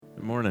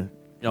Good morning.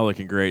 Y'all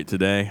looking great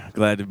today.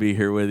 Glad to be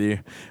here with you.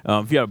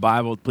 If you have a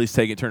Bible, please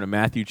take it, turn to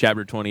Matthew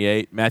chapter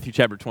 28. Matthew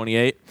chapter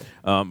 28,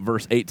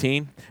 verse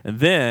 18. And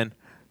then,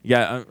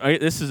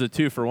 this is a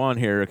 2-for-1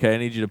 here, okay? I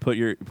need you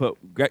to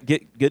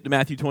get to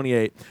Matthew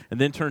 28, and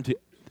then turn to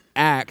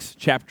Acts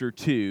chapter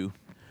 2,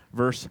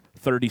 verse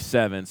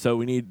 37. So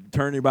we need to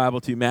turn your Bible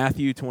to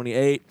Matthew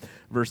 28,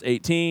 verse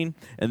 18,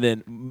 and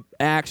then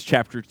Acts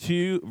chapter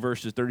 2,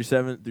 verses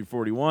 37 through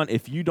 41.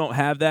 If you don't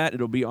have that,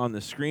 it'll be on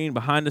the screen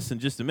behind us in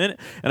just a minute.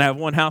 And I have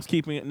one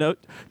housekeeping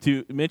note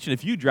to mention.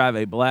 If you drive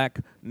a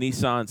black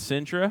Nissan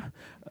Sentra,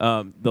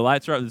 the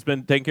lights are it's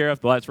been taken care of.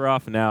 The lights were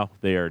off, and now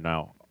they're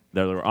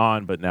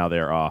on, but now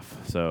they're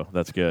off. So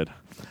that's good.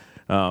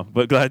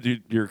 But glad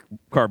your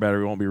car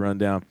battery won't be run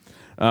down.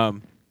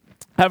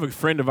 I have a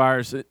friend of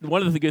ours.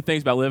 One of the good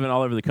things about living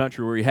all over the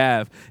country where we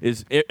have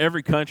is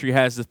every country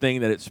has the thing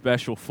that it's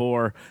special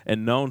for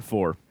and known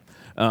for.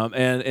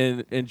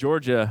 And in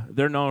Georgia,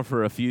 they're known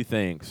for a few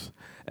things.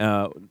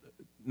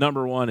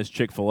 Number one is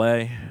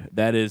Chick-fil-A.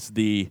 That is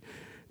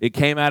it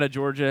came out of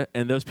Georgia,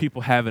 and those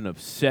people have an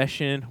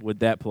obsession with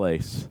that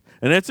place.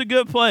 And it's a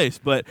good place,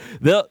 but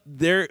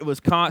there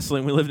was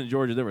constantly, when we lived in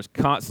Georgia, there was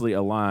constantly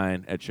a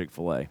line at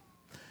Chick-fil-A.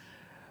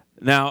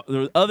 Now,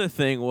 the other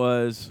thing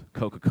was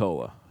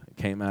Coca-Cola.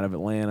 Came out of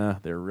Atlanta.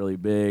 They're really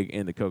big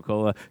into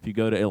Coca-Cola. If you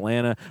go to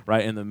Atlanta,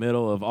 right in the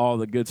middle of all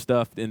the good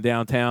stuff in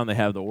downtown, they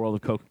have the World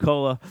of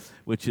Coca-Cola,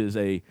 which is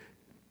a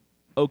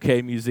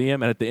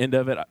museum. And at the end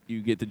of it,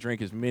 you get to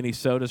drink as many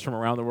sodas from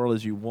around the world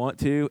as you want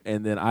to.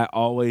 And then I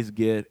always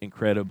get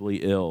incredibly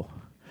ill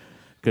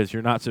because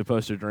you're not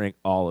supposed to drink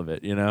all of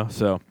it,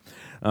 So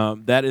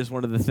that is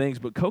one of the things.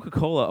 But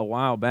Coca-Cola a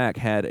while back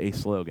had a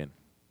slogan.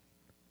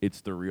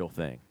 It's the real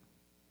thing.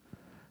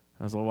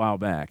 That was a while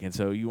back, and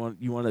so you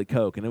wanted a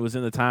Coke, and it was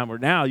in the time where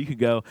now you could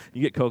go,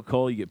 you get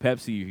Coca-Cola, you get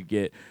Pepsi, you could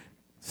get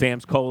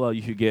Sam's Cola,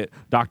 you could get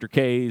Dr.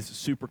 K's,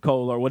 Super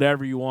Cola, or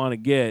whatever you want to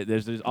get.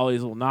 There's all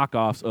these little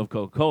knockoffs of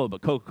Coca-Cola,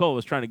 but Coca-Cola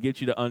is trying to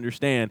get you to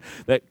understand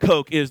that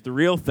Coke is the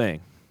real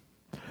thing.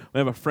 We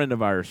have a friend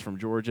of ours from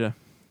Georgia,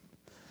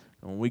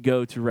 and when we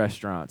go to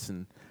restaurants,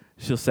 and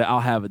she'll say, "I'll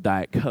have a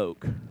Diet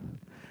Coke."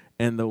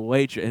 And the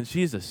waitress, and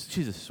she's the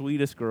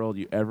sweetest girl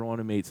you ever want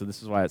to meet, so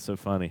this is why it's so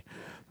funny.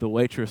 The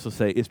waitress will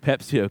say, "Is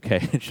Pepsi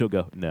okay?" And she'll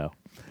go, "No."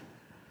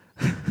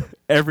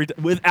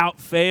 Without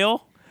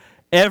fail,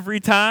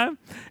 every time.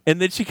 And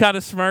then she kind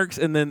of smirks,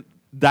 and then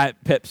Diet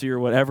Pepsi or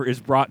whatever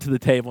is brought to the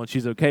table, and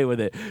she's okay with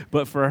it.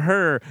 But for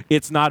her,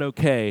 it's not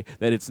okay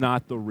that it's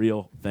not the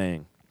real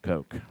thing,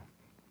 Coke.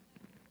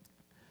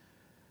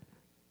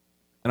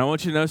 And I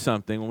want you to know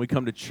something. When we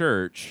come to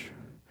church,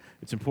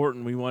 it's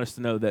important. We want us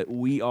to know that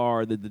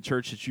the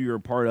church that you are a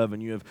part of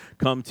and you have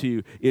come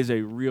to is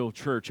a real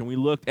church. And we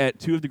looked at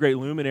two of the great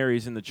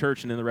luminaries in the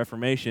church and in the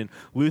Reformation,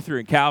 Luther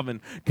and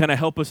Calvin, kind of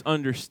help us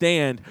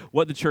understand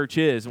what the church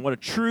is and what a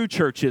true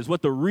church is,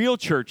 what the real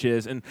church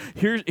is. And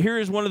here's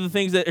the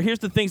things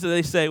that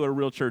they say what a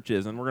real church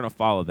is, and we're going to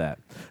follow that.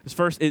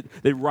 First,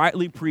 they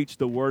rightly preach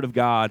the Word of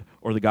God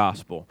or the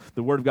gospel,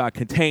 the Word of God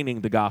containing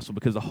the gospel,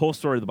 because the whole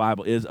story of the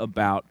Bible is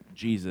about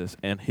Jesus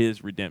and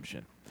his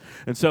redemption.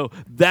 And so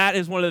that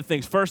is one of the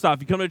things. First off,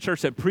 you come to a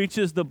church that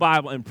preaches the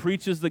Bible and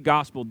preaches the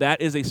gospel,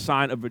 that is a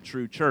sign of a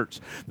true church.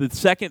 The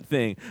second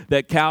thing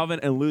that Calvin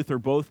and Luther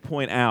both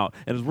point out,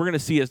 and as we're going to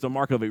see as the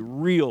mark of a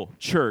real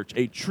church,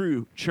 a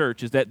true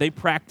church, is that they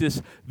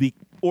practice the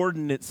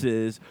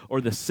ordinances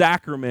or the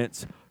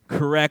sacraments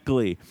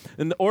correctly.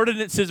 And the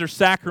ordinances or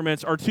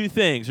sacraments are two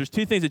things. There's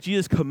two things that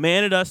Jesus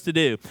commanded us to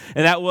do,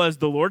 and that was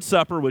the Lord's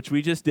Supper, which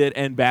we just did,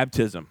 and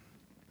baptism.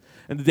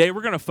 And today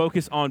we're going to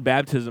focus on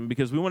baptism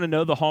because we want to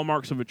know the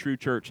hallmarks of a true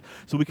church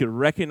so we can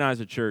recognize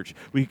a church,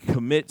 we can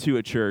commit to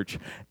a church,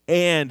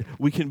 and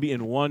we can be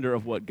in wonder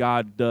of what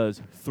God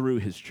does through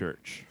his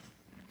church.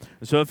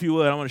 And so if you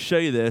would, I want to show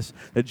you this,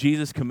 that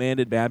Jesus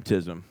commanded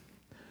baptism.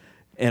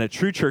 And a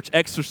true church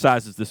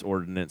exercises this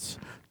ordinance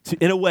as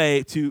a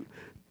way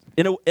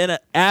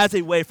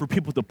for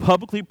people to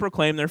publicly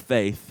proclaim their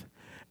faith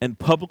and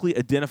publicly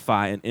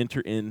identify and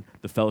enter in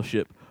the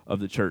fellowship of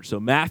the church. So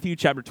Matthew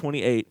chapter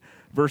 28,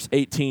 verse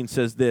 18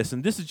 says this,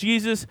 and this is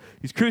Jesus.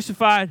 He's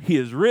crucified. He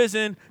is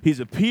risen. He's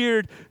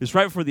appeared. It's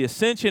right before the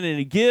ascension, and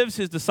he gives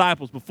his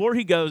disciples, before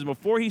he goes, and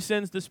before he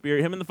sends the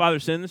Spirit, him and the Father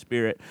send the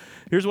Spirit,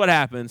 here's what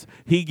happens.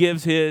 He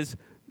gives his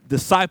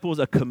disciples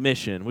a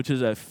commission, which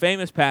is a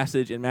famous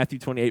passage in Matthew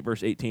 28,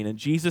 verse 18, and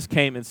Jesus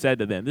came and said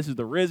to them, this is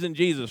the risen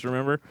Jesus,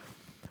 remember?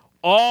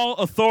 All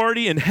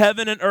authority in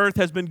heaven and earth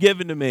has been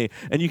given to me.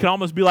 And you can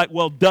almost be like,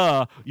 well,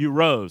 duh, you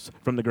rose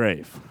from the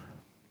grave.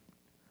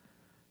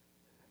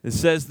 It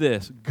says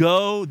this,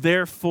 go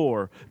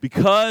therefore,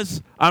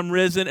 because I'm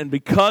risen and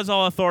because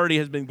all authority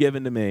has been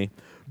given to me,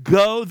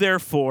 Go,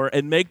 therefore,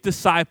 and make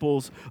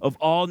disciples of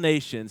all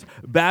nations,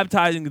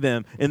 baptizing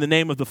them in the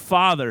name of the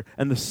Father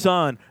and the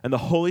Son and the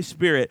Holy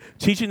Spirit,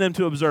 teaching them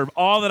to observe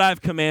all that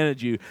I've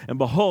commanded you. And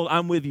behold,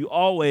 I'm with you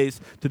always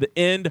to the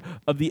end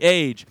of the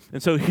age.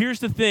 And so here's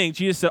the thing.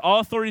 Jesus said, all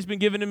authority has been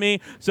given to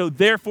me, so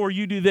therefore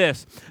you do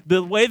this.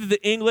 The way that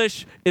the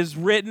English is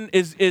written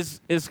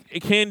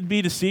it can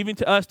be deceiving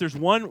to us. There's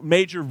one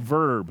major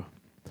verb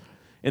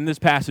in this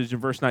passage in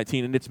verse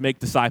 19, and it's make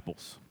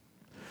disciples.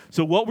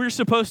 So what we're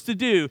supposed to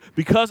do,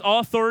 because all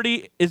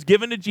authority is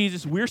given to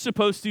Jesus, we're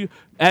supposed to,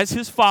 as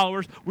his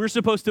followers, we're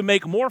supposed to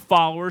make more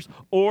followers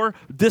or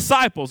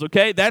disciples,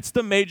 okay? That's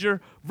the major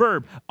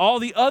verb. All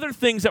the other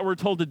things that we're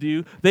told to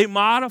do, they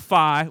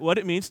modify what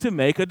it means to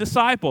make a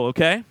disciple,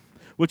 okay?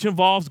 Which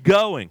involves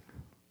going.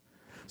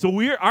 So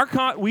we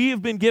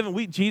have been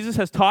given, Jesus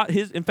has taught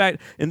in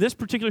fact, in this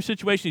particular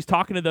situation, he's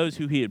talking to those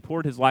who he had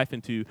poured his life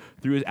into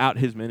throughout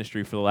his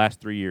ministry for the last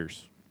 3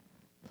 years.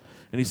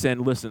 And he's saying,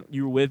 listen,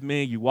 you were with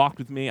me, you walked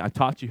with me, I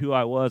taught you who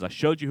I was, I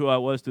showed you who I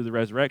was through the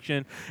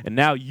resurrection, and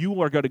now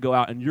you are going to go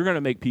out and you're going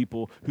to make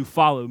people who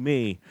follow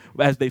me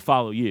as they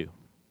follow you.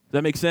 Does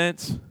that make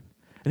sense?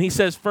 And he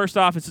says, first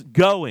off, it's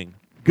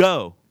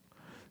go.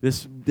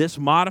 This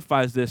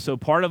modifies this. So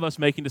part of us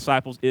making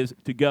disciples is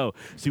to go.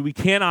 See, we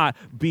cannot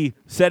be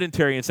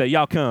sedentary and say,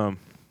 y'all come.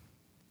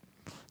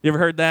 You ever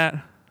heard that?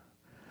 A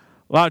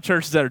lot of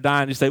churches that are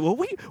dying just say, well,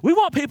 we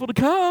want people to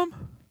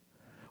come.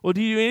 Well,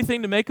 do you do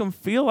anything to make them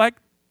feel like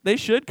they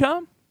should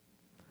come?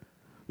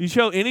 You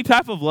show any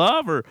type of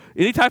love or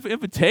any type of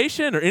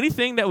invitation or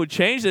anything that would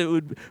change that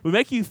would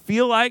make you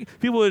feel like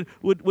people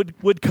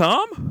would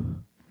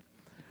come?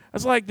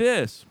 That's like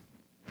this.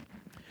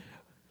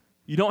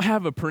 You don't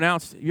have a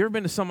pronounced, you ever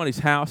been to somebody's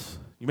house?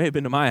 You may have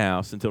been to my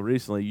house until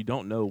recently. You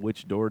don't know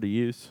which door to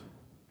use.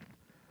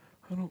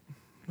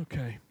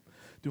 Okay.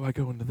 Do I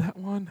go into that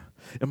one?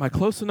 Am I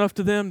close enough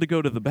to them to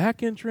go to the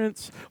back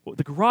entrance? Well,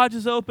 the garage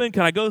is open.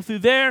 Can I go through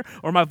there?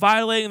 Or am I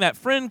violating that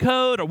friend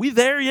code? Are we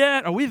there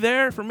yet? Are we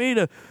there for me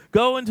to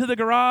go into the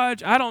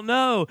garage? I don't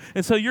know.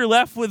 And so you're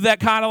left with that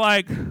kind of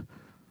like,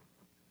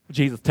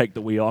 Jesus, take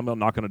the wheel. I'm going to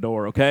knock on the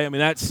door, okay? I mean,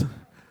 that's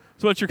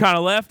what you're kind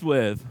of left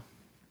with.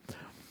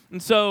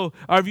 And so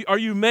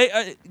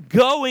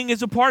going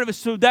is a part of it.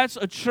 So that's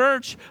a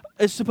church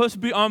is supposed to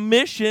be on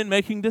mission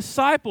making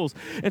disciples.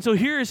 And so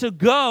here is a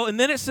go. And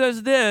then it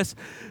says this,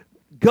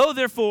 go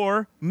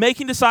therefore,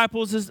 making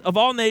disciples of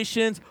all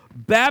nations,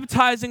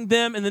 baptizing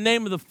them in the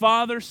name of the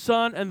Father,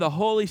 Son, and the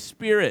Holy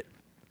Spirit.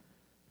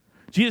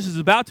 Jesus is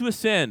about to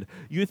ascend.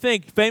 You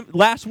think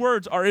last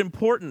words are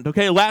important,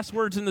 okay? Last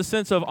words in the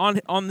sense of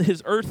on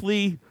his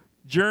earthly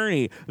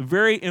journey,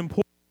 very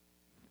important.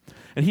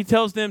 And he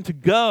tells them to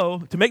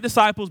go, to make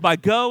disciples by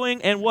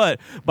going and what?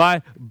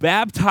 By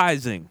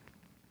baptizing,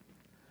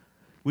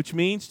 which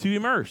means to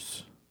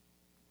immerse.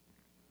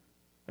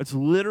 That's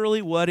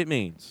literally what it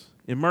means,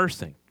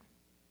 immersing,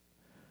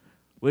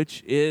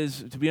 which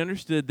is to be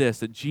understood this,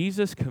 that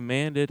Jesus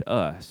commanded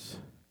us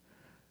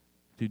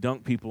to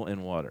dunk people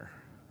in water,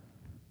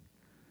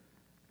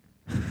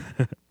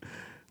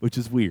 which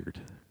is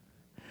weird.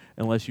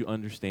 Unless you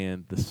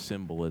understand the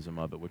symbolism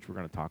of it, which we're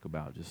going to talk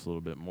about just a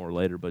little bit more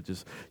later, but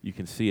just you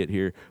can see it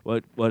here.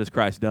 What has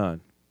Christ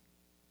done?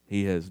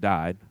 He has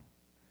died,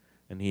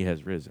 and he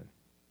has risen.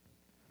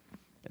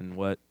 And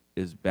what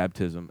is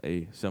baptism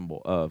a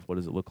symbol of? What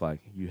does it look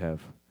like? You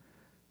have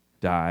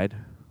died,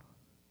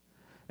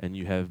 and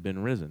you have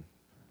been risen.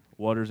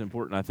 Water is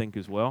important, I think,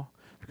 as well,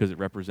 because it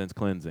represents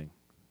cleansing,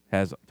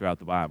 has throughout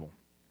the Bible.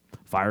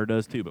 Fire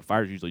does too, but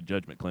fire is usually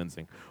judgment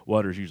cleansing.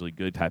 Water is usually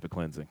good type of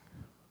cleansing.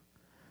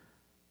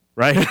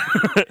 Right?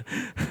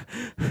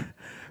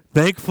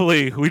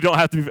 Thankfully, we don't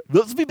have to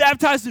let's be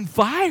baptized in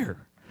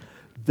fire.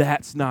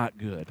 That's not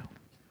good.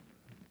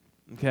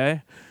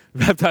 Okay?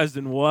 Baptized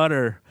in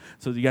water.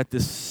 So you got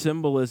this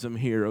symbolism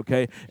here,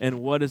 okay? And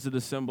what is it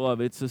a symbol of?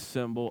 It's a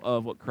symbol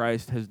of what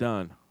Christ has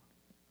done.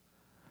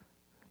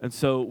 And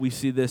so we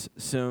see this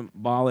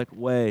symbolic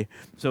way.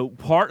 So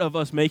part of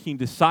us making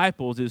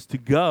disciples is to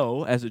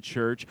go as a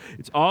church.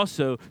 It's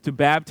also to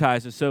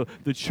baptize. And so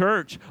the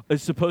church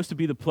is supposed to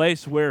be the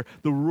place where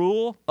the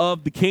rule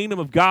of the kingdom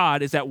of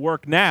God is at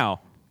work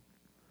now.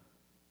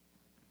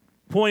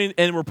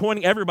 We're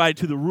pointing everybody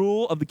to the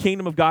rule of the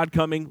kingdom of God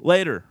coming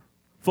later,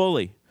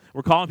 fully.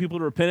 We're calling people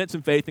to repentance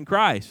and faith in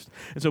Christ.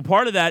 And so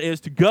part of that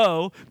is to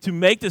go, to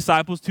make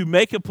disciples, to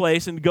make a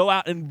place, and go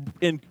out and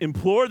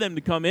implore them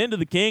to come into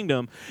the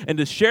kingdom and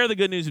to share the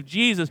good news of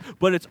Jesus.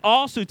 But it's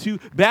also to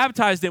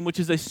baptize them, which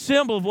is a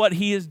symbol of what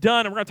he has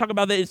done. And we're going to talk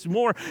about that. It's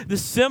more, the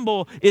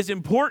symbol is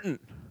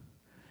important.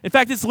 In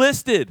fact, it's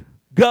listed.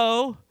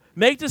 Go,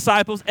 make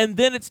disciples, and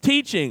then it's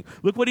teaching.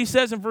 Look what he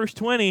says in verse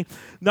 20.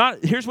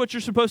 Here's what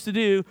you're supposed to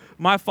do,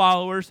 my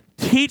followers.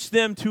 Teach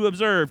them to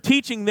observe,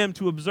 teaching them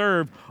to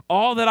observe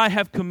all that I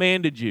have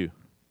commanded you.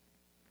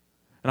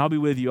 And I'll be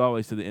with you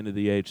always to the end of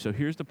the age. So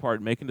here's the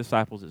part, making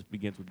disciples, it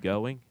begins with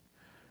going,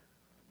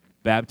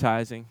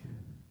 baptizing,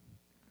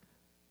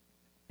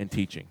 and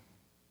teaching.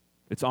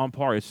 It's on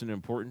par. It's an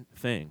important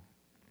thing.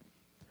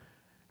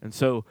 And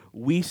so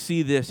we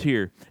see this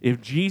here.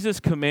 If Jesus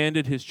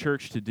commanded his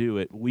church to do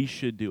it, we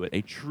should do it.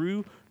 A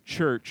true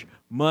church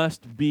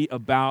must be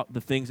about the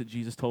things that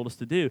Jesus told us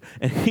to do.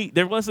 And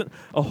there wasn't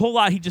a whole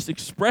lot he just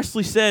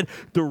expressly said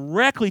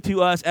directly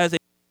to us as a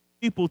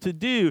people to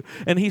do.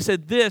 And he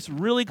said this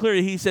really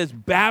clearly. He says,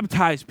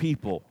 baptize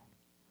people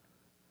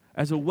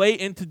as a way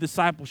into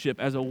discipleship,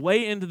 as a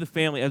way into the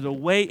family, as a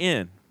way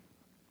in.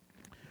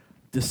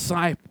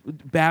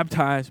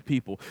 Baptize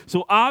people.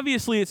 So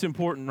obviously it's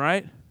important,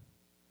 right?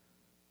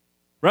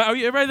 Right? Are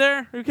you everybody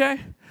there? Okay?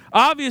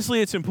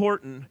 Obviously it's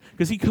important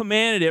because he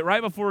commanded it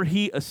right before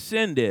he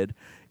ascended.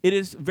 It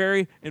is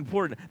very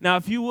important. Now,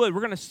 if you would,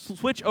 we're going to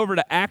switch over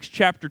to Acts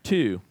chapter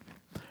 2.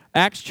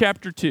 Acts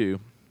chapter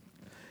 2.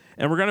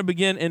 And we're going to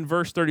begin in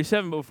verse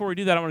 37. But before we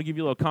do that, I want to give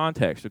you a little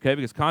context, okay?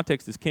 Because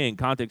context is king.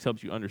 Context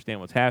helps you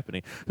understand what's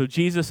happening. So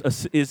Jesus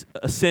is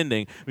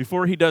ascending.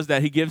 Before he does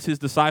that, he gives his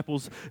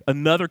disciples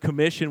another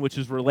commission, which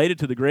is related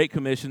to the Great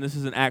Commission. This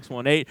is in Acts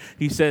 1:8.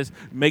 He says,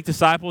 make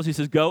disciples. He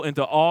says, go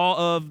into all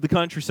of the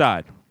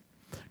countryside.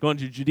 Go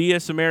into Judea,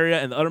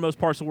 Samaria, and the uttermost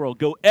parts of the world.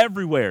 Go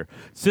everywhere.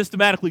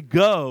 Systematically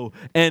go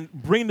and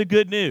bring the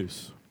good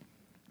news.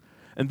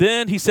 And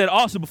then he said,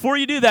 also, before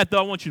you do that, though,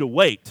 I want you to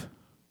wait.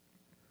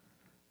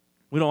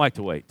 We don't like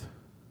to wait.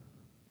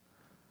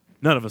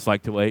 None of us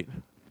like to wait.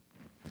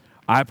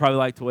 I probably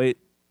like to wait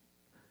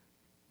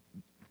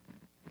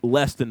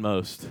less than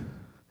most.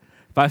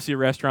 If I see a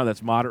restaurant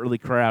that's moderately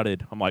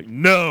crowded, I'm like,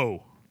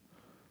 no,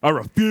 I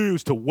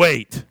refuse to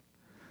wait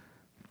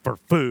for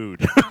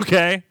food,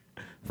 okay?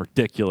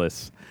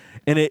 Ridiculous.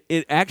 And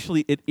it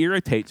actually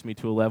irritates me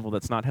to a level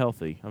that's not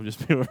healthy. I'm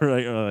just too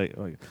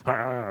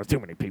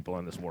many people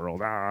in this world.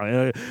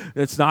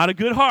 It's not a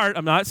good heart.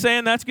 I'm not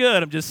saying that's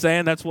good. I'm just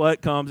saying that's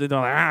what comes into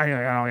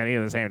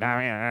the same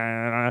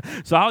time.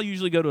 So I'll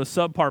usually go to a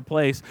subpar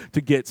place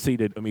to get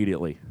seated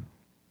immediately.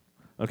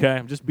 Okay,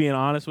 I'm just being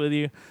honest with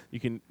you. You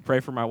can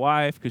pray for my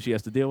wife because she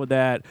has to deal with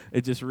that.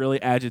 It just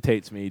really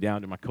agitates me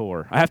down to my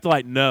core. I have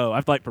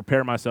to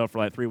prepare myself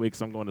for 3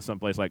 weeks. I'm going to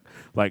someplace like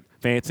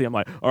fancy. I'm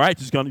like, all right,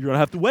 you're gonna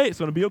have to wait. It's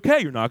gonna be okay.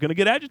 You're not gonna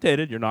get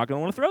agitated. You're not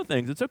gonna want to throw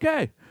things. It's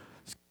okay.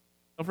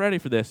 I'm ready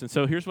for this. And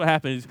so here's what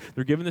happens.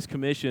 They're given this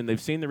commission. They've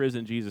seen the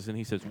risen Jesus, and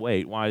he says,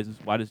 wait. Why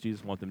does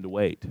Jesus want them to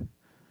wait?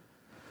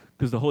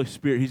 Because the Holy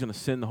Spirit. He's gonna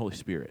send the Holy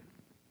Spirit.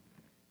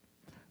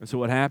 And so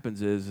what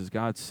happens is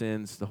God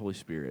sends the Holy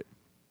Spirit.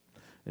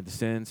 It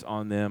descends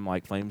on them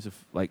like tongues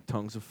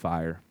of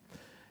fire,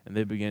 and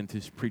they begin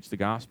to preach the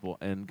gospel.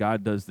 And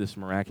God does this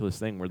miraculous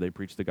thing where they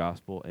preach the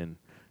gospel in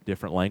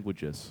different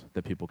languages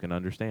that people can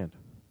understand.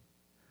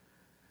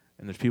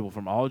 And there's people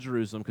from all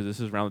Jerusalem, because this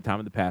is around the time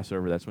of the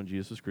Passover. That's when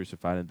Jesus was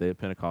crucified, and the day of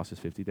Pentecost is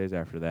 50 days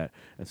after that.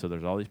 And so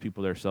there's all these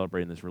people there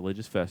celebrating this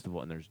religious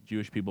festival, and there's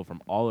Jewish people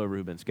from all over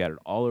who've been scattered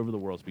all over the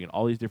world, speaking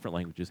all these different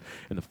languages.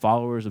 And the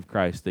followers of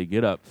Christ, they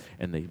get up,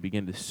 and they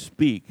begin to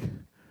speak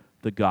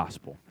the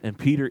gospel. And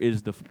Peter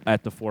is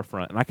at the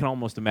forefront. And I can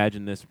almost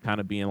imagine this kind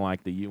of being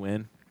like the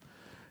UN.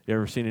 You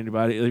ever seen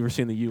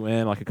the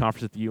UN, like a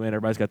conference at the UN?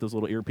 Everybody's got those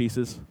little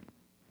earpieces.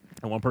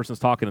 And one person's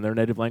talking in their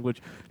native language,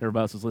 and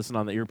everybody else is listening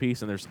on the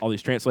earpiece, and there's all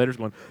these translators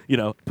going,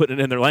 putting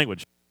it in their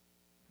language.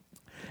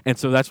 And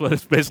so that's what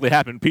has basically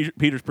happened.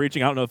 Peter's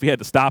preaching. I don't know if he had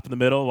to stop in the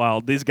middle while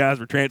these guys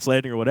were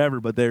translating or whatever,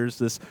 but there's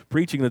this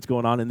preaching that's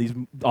going on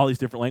in all these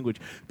different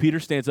languages.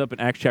 Peter stands up in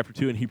Acts chapter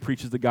 2, and he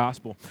preaches the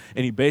gospel.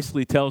 And he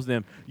basically tells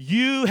them,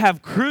 you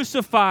have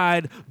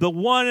crucified the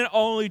one and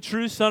only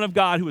true Son of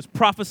God who was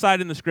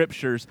prophesied in the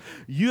Scriptures.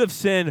 You have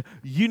sinned.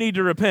 You need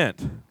to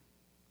repent.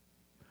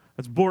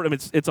 That's boring. I mean,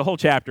 it's a whole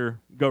chapter.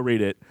 Go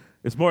read it.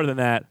 It's more than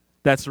that.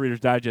 That's the Reader's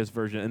Digest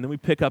version. And then we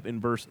pick up in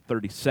verse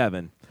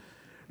 37.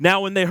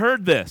 Now, when they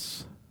heard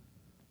this,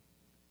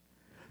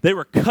 they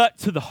were cut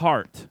to the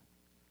heart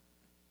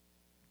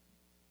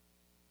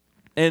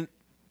and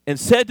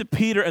said to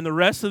Peter and the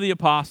rest of the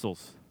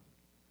apostles,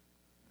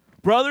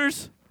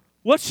 brothers,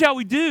 what shall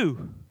we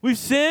do? We've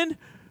sinned.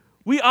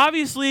 We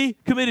obviously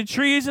committed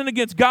treason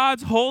against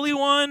God's Holy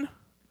One.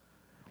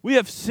 We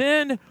have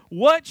sinned.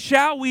 What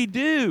shall we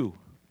do?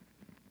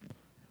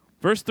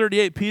 Verse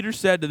 38, Peter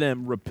said to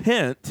them,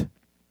 repent,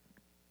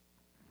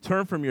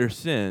 turn from your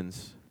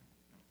sins,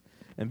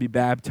 and be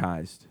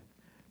baptized,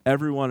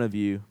 every one of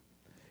you,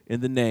 in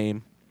the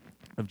name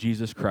of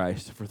Jesus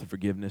Christ for the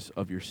forgiveness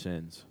of your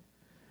sins,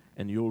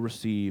 and you will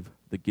receive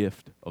the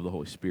gift of the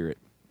Holy Spirit.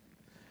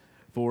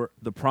 For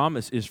the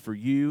promise is for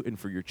you and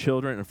for your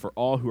children and for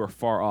all who are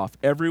far off,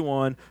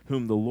 everyone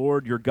whom the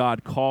Lord your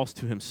God calls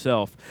to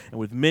himself. And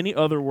with many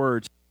other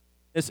words,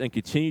 and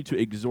continue to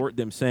exhort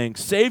them, saying,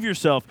 save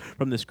yourself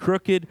from this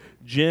crooked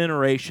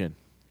generation.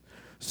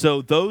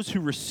 So those who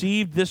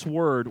received this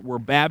word were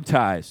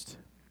baptized.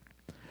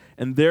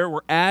 And there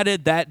were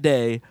added that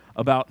day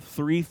about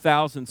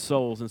 3,000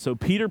 souls. And so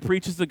Peter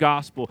preaches the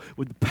gospel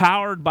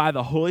powered by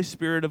the Holy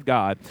Spirit of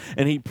God.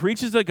 And he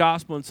preaches the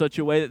gospel in such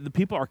a way that the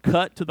people are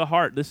cut to the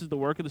heart. This is the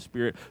work of the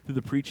Spirit through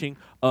the preaching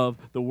of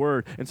the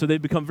word. And so they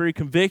become very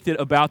convicted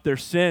about their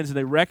sins, and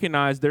they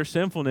recognize their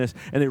sinfulness,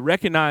 and they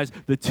recognize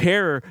the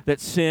terror that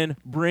sin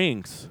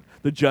brings.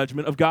 the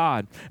judgment of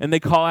God. And they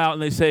call out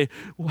and they say,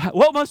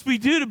 what must we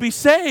do to be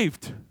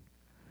saved?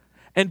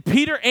 And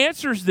Peter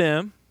answers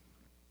them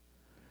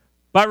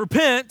by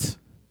repent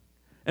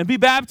and be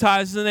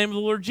baptized in the name of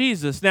the Lord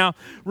Jesus. Now,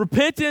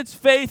 repentance,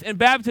 faith, and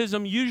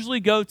baptism usually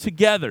go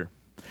together.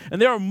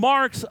 And there are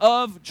marks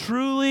of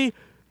truly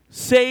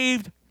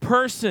saved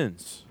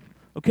persons.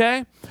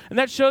 Okay? And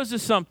that shows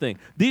us something.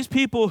 These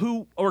people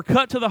who are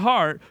cut to the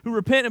heart, who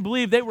repent and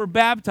believe, they were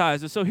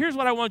baptized. And so here's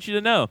what I want you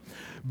to know.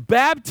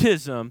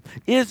 Baptism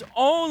is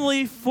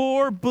only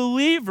for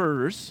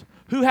believers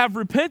who have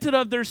repented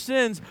of their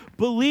sins,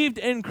 believed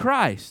in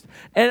Christ,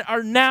 and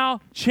are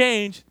now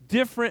changed,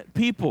 different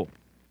people.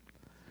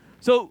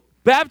 So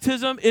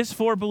baptism is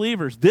for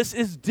believers. This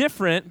is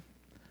different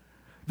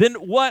than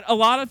what a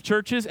lot of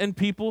churches and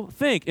people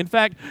think. In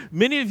fact,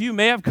 many of you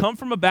may have come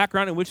from a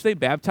background in which they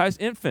baptize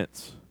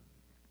infants.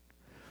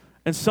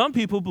 And some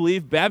people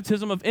believe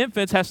baptism of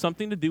infants has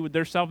something to do with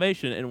their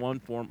salvation in one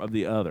form or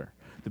the other,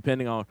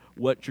 depending on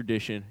what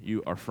tradition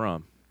you are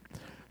from.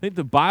 I think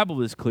the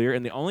Bible is clear,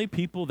 and the only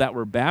people that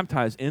were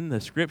baptized in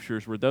the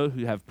Scriptures were those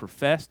who have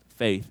professed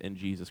faith in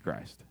Jesus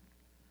Christ.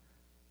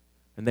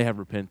 And they have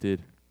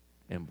repented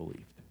and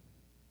believed.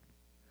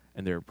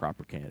 And they're a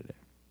proper candidate.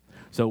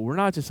 So we're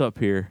not just up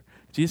here.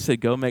 Jesus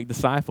said, go make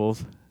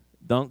disciples,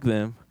 dunk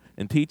them,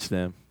 and teach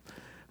them.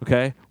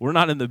 Okay? We're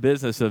not in the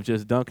business of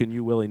just dunking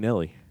you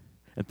willy-nilly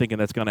and thinking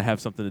that's going to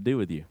have something to do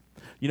with you.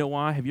 You know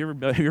why? Have you ever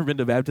been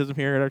to baptism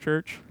here at our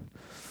church?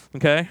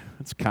 Okay?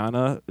 It's kind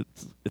of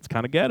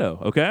ghetto.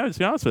 Okay? I'll just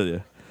be honest with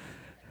you.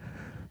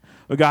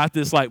 We got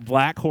this like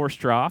black horse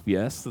trough.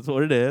 Yes, that's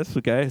what it is.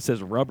 Okay? It says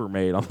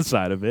Rubbermaid on the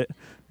side of it.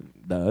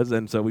 It does.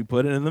 And so we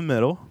put it in the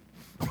middle.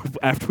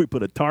 After we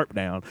put a tarp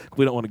down,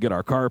 we don't want to get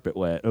our carpet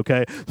wet,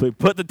 okay? So we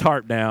put the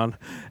tarp down,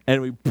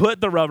 and we put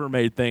the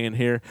Rubbermaid thing in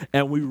here,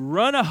 and we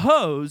run a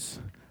hose,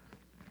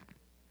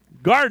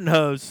 garden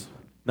hose,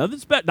 not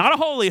a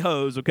holy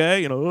hose,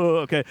 okay?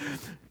 Okay.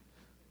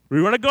 We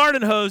run a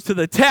garden hose to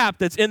the tap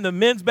that's in the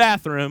men's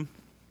bathroom,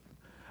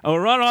 and we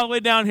run all the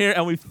way down here,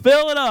 and we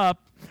fill it up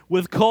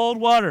with cold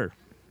water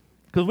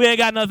because we ain't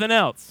got nothing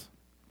else.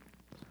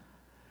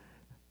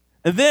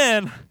 And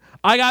then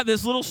I got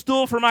this little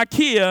stool from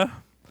IKEA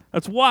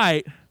that's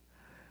white,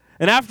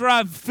 and after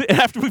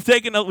we've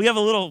taken, we have a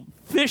little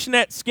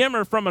fishnet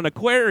skimmer from an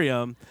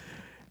aquarium,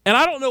 and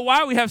I don't know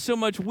why we have so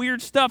much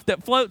weird stuff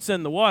that floats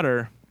in the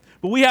water,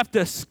 but we have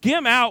to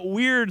skim out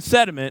weird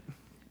sediment,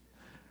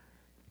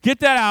 get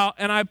that out,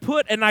 and I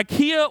put an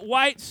IKEA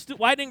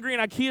white and green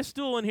IKEA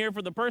stool in here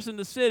for the person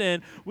to sit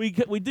in. We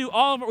do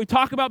all of it. We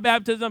talk about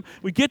baptism.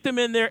 We get them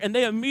in there, and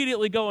they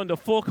immediately go into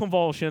full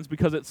convulsions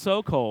because it's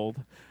so cold,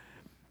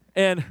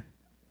 and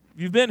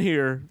you've been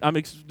here, I'm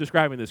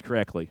describing this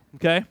correctly,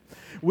 okay?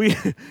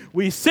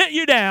 We sit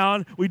you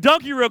down, we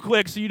dunk you real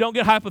quick so you don't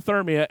get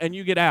hypothermia, and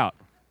you get out.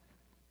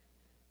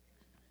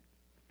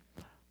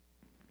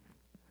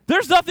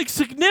 There's nothing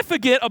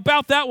significant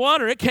about that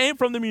water. It came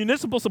from the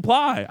municipal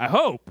supply, I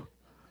hope.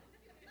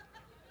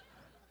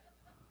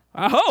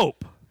 I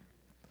hope.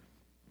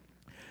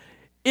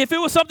 If it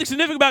was something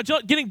significant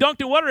about getting dunked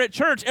in water at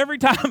church every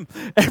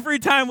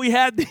time we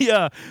had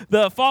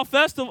the fall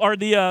festival or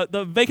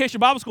the Vacation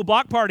Bible School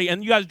block party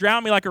and you guys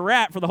drowned me like a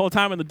rat for the whole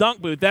time in the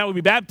dunk booth, that would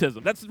be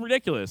baptism. That's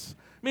ridiculous.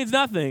 It means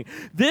nothing.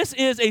 This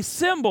is a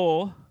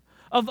symbol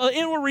of an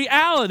inward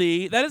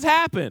reality that has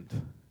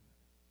happened.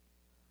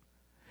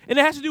 And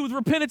it has to do with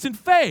repentance and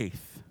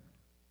faith.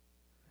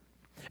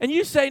 And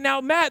you say, now,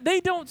 Matt,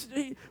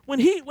 when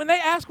they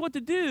ask what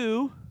to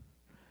do,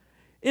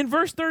 in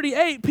verse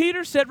 38,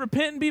 Peter said,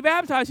 repent and be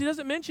baptized. He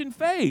doesn't mention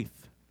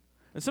faith.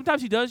 And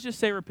sometimes he does just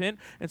say repent,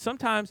 and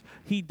sometimes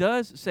he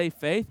does say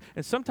faith,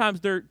 and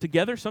sometimes they're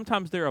together,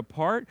 sometimes they're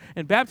apart,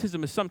 and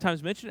baptism is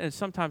sometimes mentioned and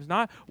sometimes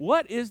not.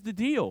 What is the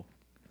deal?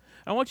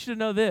 I want you to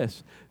know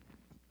this.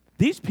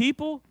 These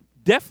people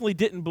definitely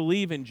didn't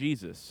believe in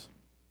Jesus.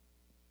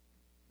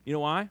 You know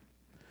why?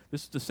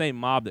 This is the same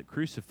mob that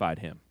crucified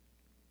him.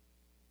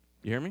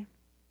 You hear me?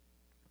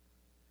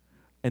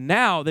 And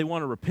now they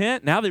want to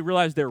repent. Now they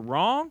realize they're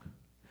wrong.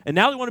 And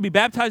now they want to be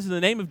baptized in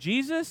the name of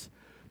Jesus.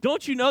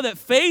 Don't you know that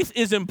faith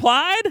is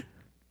implied?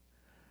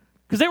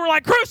 Because they were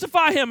like,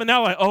 crucify him. And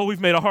now like, oh,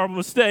 we've made a horrible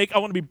mistake. I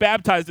want to be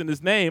baptized in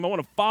his name. I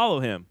want to follow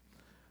him.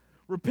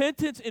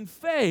 Repentance and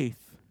faith.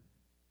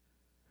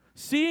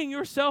 Seeing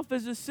yourself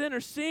as a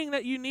sinner, seeing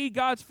that you need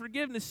God's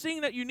forgiveness,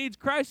 seeing that you need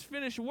Christ's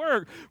finished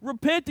work,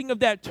 repenting of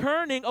that,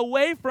 turning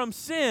away from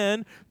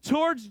sin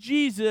towards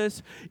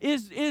Jesus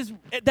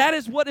that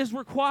is what is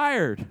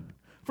required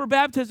for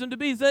baptism to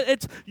be.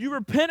 It's you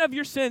repent of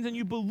your sins and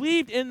you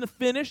believed in the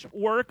finished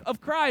work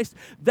of Christ.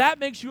 That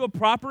makes you a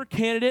proper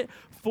candidate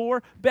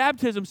for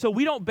baptism. So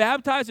we don't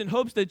baptize in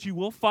hopes that you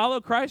will follow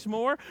Christ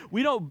more.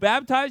 We don't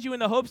baptize you in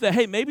the hopes that,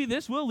 hey, maybe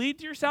this will lead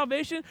to your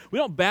salvation. We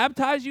don't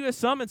baptize you as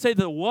some and say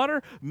the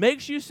water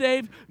makes you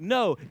saved.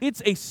 No,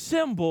 it's a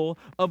symbol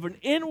of an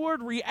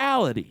inward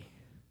reality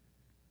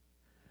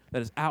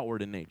that is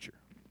outward in nature.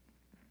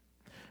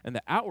 And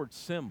the outward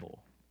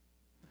symbol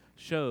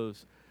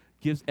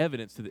gives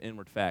evidence to the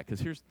inward fact. Because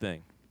here's the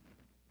thing.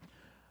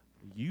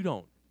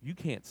 you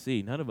can't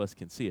see, none of us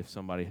can see if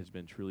somebody has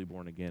been truly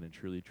born again and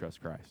truly trusts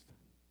Christ.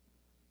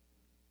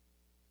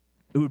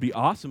 It would be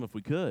awesome if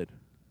we could.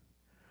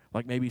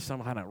 Like maybe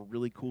some kind of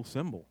really cool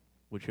symbol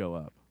would show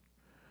up.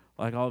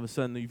 Like all of a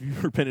sudden, if you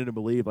repented and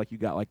believed, like you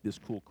got like this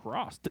cool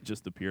cross that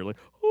just appeared, like,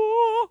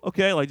 oh,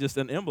 okay, like just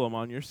an emblem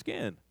on your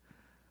skin.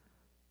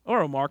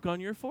 Or a mark on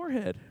your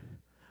forehead.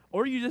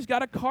 Or you just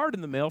got a card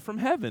in the mail from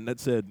heaven that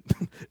said,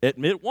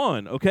 admit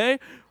one, okay?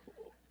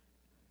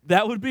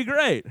 That would be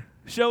great.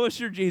 Show us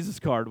your Jesus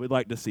card. We'd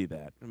like to see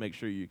that and make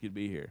sure you could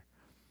be here.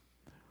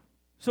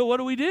 So what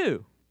do we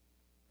do?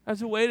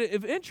 As a way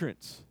of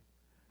entrance,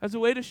 as a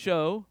way to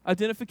show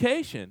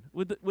identification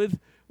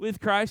with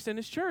Christ and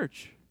his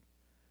church.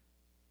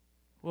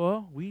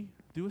 Well, we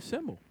do a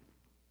symbol.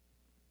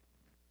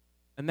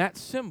 And that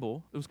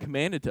symbol, it was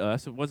commanded to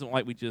us. It wasn't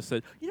like we just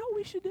said, you know what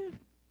we should do?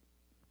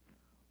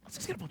 Let's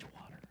just get a bunch of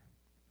water.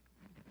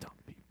 Dumb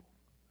people.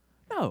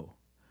 No.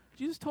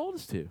 Jesus told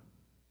us to.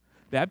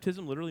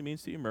 Baptism literally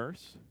means to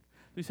immerse.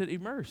 We said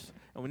immerse.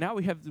 And now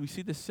we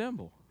see this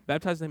symbol.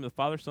 Baptize in the name of the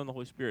Father, Son, and the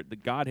Holy Spirit, the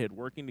Godhead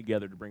working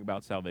together to bring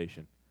about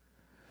salvation.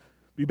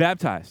 Be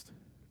baptized.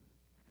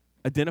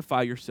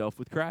 Identify yourself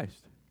with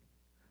Christ.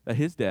 That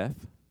his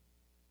death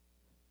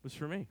was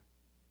for me.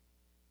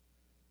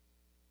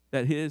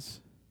 That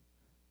his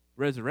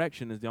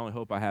resurrection is the only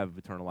hope I have of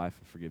eternal life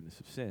and forgiveness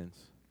of sins.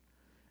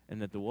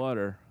 And that the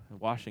water, and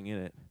washing in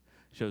it,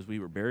 shows we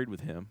were buried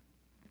with him.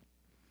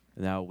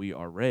 And now we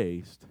are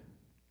raised.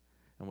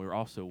 And we were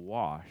also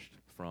washed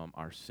from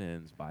our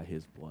sins by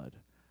his blood.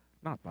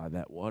 Not by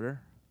that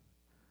water.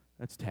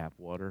 That's tap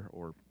water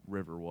or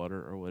river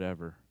water or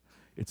whatever.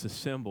 It's a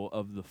symbol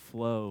of the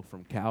flow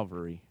from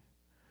Calvary.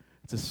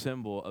 It's a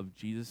symbol of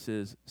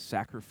Jesus'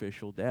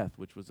 sacrificial death,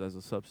 which was as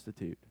a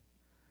substitute.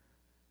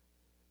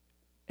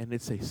 And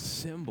it's a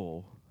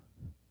symbol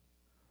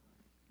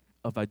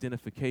of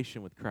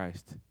identification with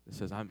Christ. It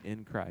says, I'm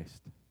in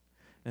Christ.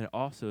 And it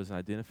also is an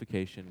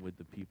identification with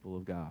the people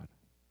of God,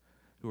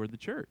 who are the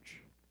church.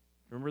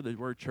 Remember the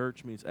word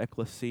church means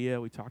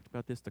ecclesia. We talked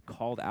about this, the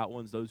called out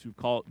ones, those who've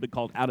been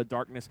called out of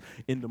darkness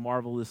into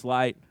marvelous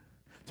light,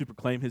 to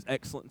proclaim his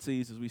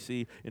excellencies, as we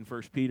see in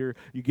 1 Peter.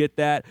 You get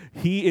that?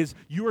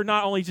 You are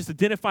not only just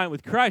identifying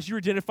with Christ, you're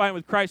identifying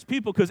with Christ's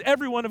people, because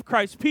every one of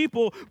Christ's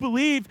people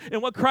believe in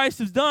what Christ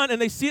has done,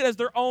 and they see it as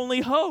their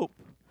only hope.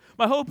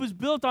 My hope is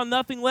built on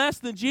nothing less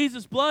than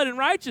Jesus' blood and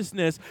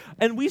righteousness.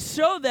 And we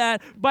show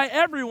that by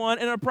everyone,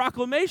 and a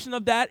proclamation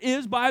of that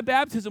is by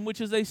baptism,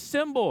 which is a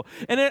symbol.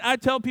 And I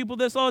tell people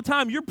this all the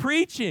time. You're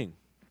preaching.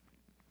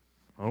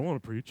 I don't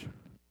want to preach.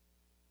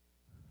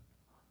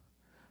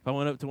 If I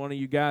went up to one of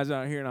you guys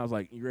out here and I was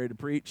like, you ready to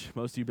preach?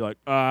 Most of you would be like,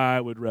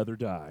 I would rather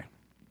die.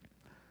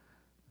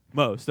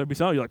 Most. There'd be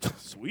some of you like,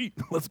 sweet,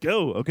 let's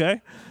go,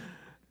 okay?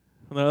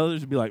 And the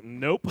others would be like,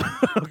 nope,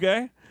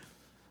 okay?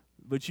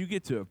 But you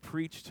get to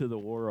preach to the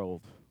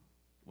world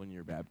when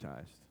you're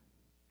baptized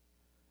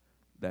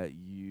that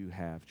you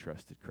have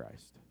trusted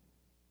Christ.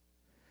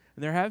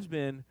 And there has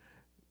been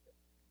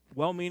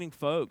well-meaning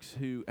folks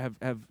who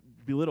have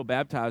belittled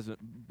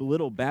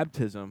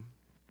baptism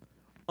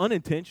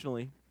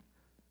unintentionally,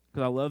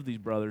 because I love these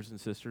brothers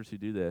and sisters who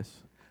do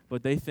this,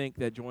 but they think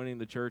that joining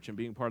the church and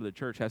being part of the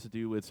church has to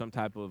do with some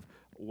type of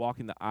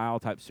walking the aisle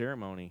type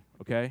ceremony,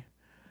 okay?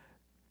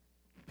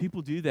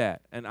 People do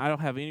that, and I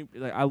don't have any,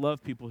 I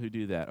love people who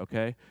do that,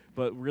 okay?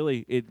 But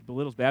really, it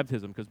belittles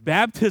baptism, because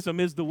baptism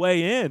is the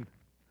way in.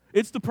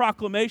 It's the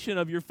proclamation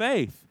of your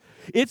faith.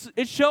 It's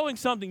showing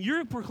something.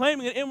 You're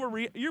proclaiming an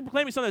inward. You're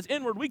proclaiming something that's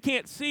inward. We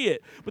can't see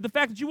it. But the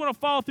fact that you want to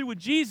follow through with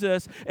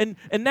Jesus, and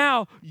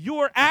now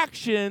your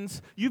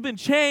actions, you've been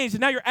changed,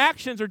 and now your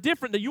actions are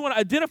different, that you want to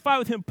identify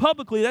with him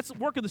publicly. That's the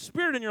work of the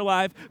Spirit in your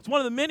life. It's one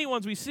of the many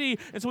ones we see.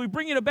 And so we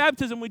bring you to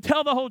baptism. We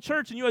tell the whole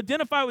church, and you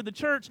identify with the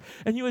church,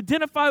 and you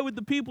identify with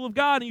the people of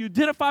God, and you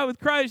identify with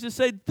Christ and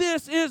say,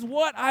 this is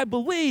what I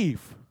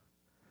believe.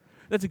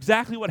 That's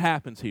exactly what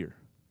happens here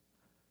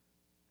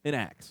in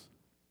Acts.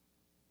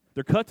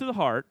 They're cut to the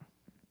heart,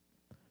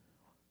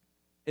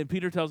 and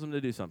Peter tells them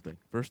to do something.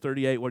 Verse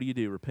 38, what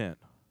do? Repent.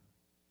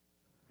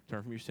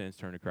 Turn from your sins,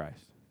 turn to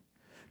Christ.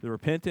 The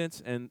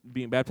repentance and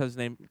being baptized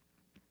in his name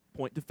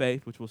point to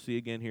faith, which we'll see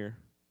again here.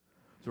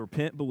 So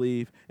repent,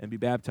 believe, and be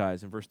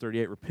baptized. In verse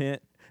 38,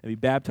 repent and be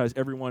baptized,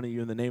 every one of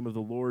you, in the name of the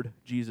Lord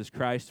Jesus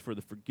Christ for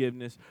the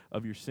forgiveness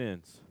of your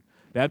sins.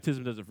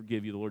 Baptism doesn't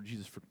forgive you. The Lord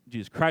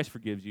Jesus Christ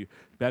forgives you.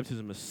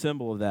 Baptism is a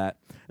symbol of that.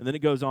 And then it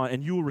goes on,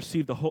 and you will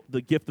receive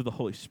the gift of the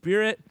Holy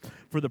Spirit,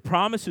 for the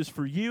promises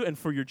for you and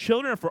for your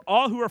children and for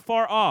all who are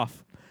far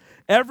off,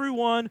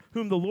 everyone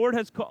whom the Lord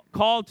has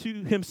called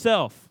to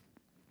himself.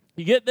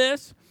 You get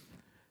this?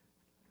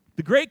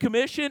 The Great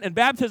Commission and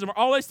baptism are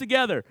always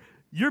together.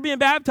 You're being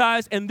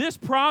baptized, and this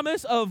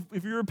promise of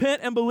if you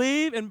repent and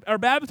believe and are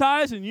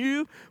baptized and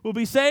you will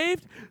be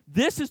saved,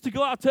 this is to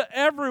go out to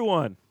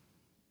everyone.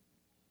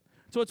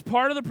 So it's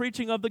part of the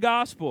preaching of the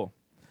gospel.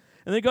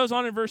 And then it goes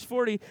on in verse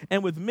 40,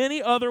 and with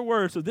many other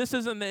words. So this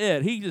isn't the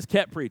it. He just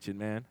kept preaching,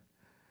 man.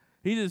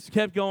 He just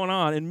kept going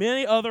on. In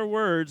many other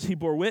words, he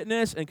bore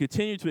witness and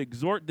continued to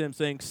exhort them,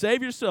 saying,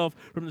 "Save yourself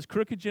from this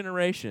crooked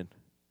generation."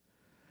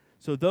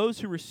 So those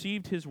who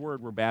received his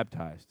word were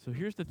baptized. So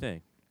here's the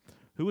thing.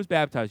 Who was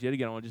baptized? Yet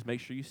again, I want to just make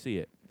sure you see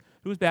it.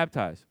 Who was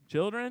baptized?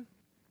 Children?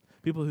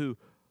 People who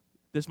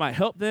this might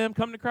help them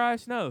come to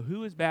Christ? No.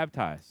 Who is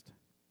baptized?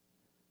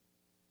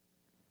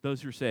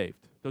 Those who are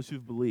saved. Those who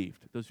have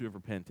believed. Those who have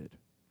repented.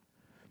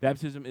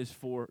 Baptism is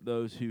for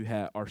those who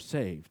are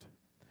saved.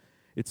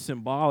 It's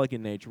symbolic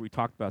in nature. We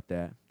talked about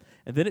that.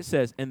 And then it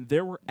says, and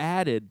there were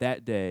added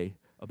that day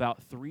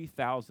about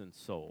 3,000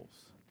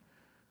 souls.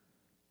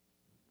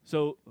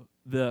 So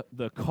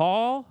the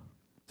call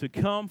to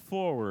come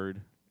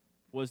forward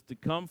was to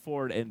come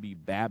forward and be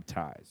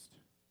baptized.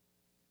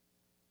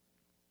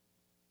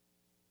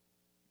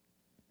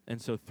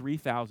 And so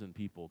 3,000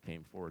 people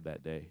came forward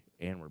that day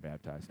and were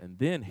baptized. And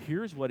then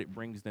here's what it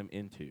brings them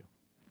into.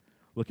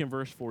 Look in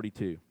verse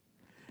 42.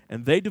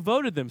 And they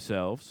devoted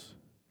themselves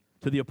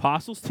to the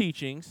apostles'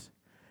 teachings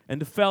and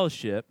to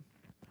fellowship,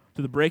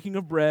 to the breaking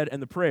of bread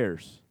and the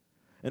prayers.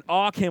 And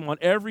awe came on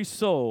every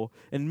soul,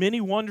 and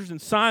many wonders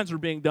and signs were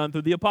being done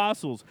through the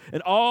apostles.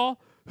 And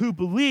all who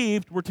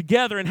believed were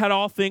together and had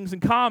all things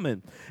in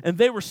common. And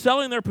they were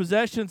selling their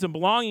possessions and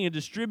belonging and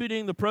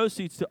distributing the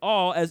proceeds to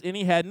all as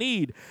any had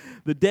need.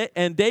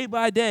 And day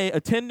by day,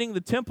 attending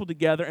the temple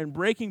together and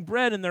breaking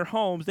bread in their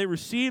homes, they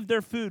received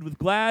their food with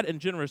glad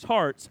and generous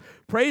hearts,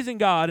 praising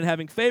God and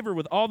having favor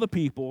with all the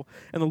people.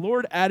 And the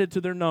Lord added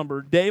to their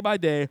number day by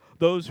day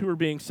those who were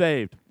being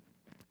saved.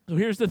 So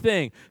here's the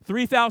thing.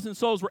 3,000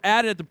 souls were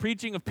added at the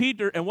preaching of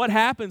Peter, and what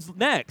happens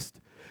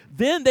next?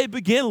 Then they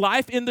begin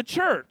life in the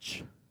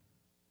church.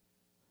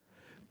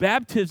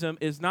 Baptism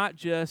is not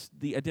just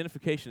the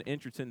identification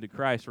entrance into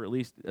Christ, or at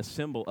least a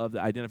symbol of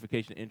the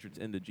identification entrance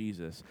into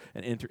Jesus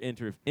and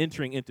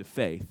entering into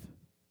faith.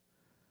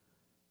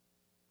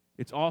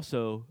 It's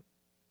also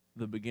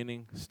the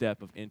beginning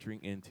step of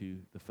entering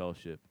into the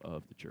fellowship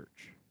of the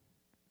church.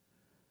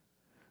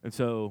 And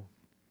so,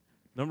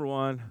 number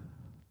one,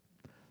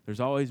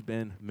 there's always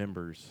been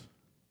members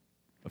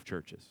of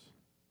churches.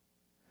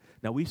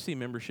 Now, we see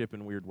membership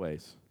in weird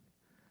ways.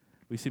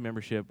 We see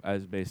membership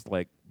as based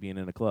like being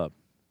in a club.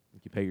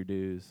 Like you pay your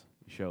dues,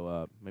 you show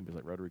up, maybe it's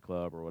like Rotary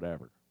Club or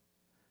whatever.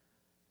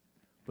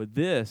 But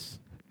this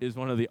is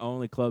one of the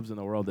only clubs in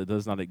the world that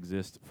does not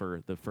exist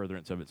for the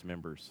furtherance of its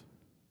members.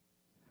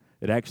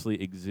 It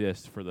actually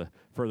exists for the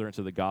furtherance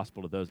of the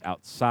gospel to those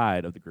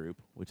outside of the group,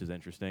 which is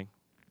interesting.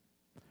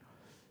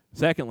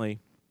 Secondly,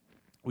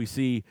 we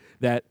see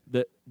that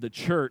the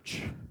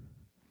church,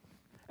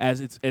 as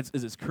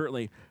it's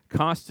currently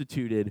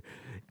constituted,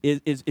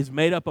 is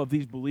made up of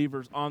these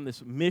believers on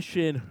this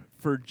mission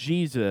for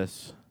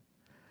Jesus.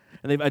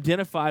 And they've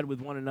identified with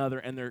one another,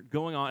 and they're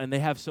going on, and they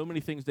have so many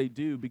things they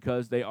do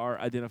because they are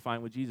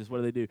identifying with Jesus.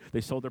 What do?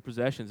 They sold their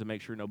possessions to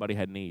make sure nobody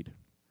had need.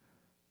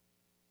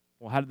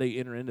 Well, how did they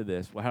enter into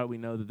this? Well, how do we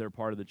know that they're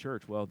part of the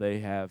church? Well, they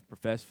have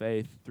professed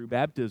faith through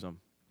baptism.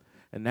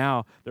 And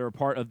now they're a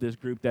part of this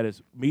group that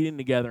is meeting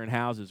together in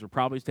houses. They're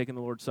probably taking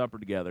the Lord's Supper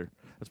together.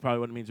 That's probably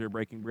what it means they were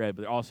breaking bread,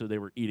 but also they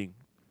were eating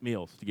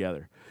meals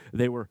together.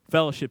 They were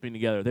fellowshipping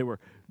together. They were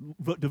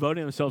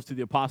devoting themselves to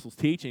the apostles'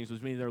 teachings,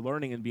 which means they're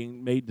learning and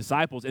being made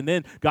disciples. And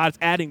then God's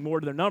adding more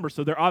to their number,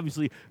 so they're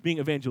obviously being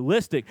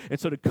evangelistic. And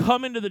so to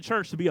come into the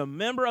church, to be a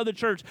member of the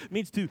church,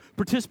 means to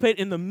participate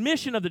in the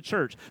mission of the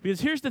church. Because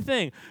here's the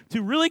thing.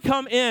 To really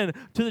come in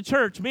to the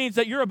church means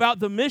that you're about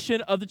the mission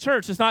of the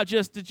church. It's not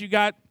just that you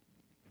got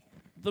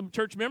the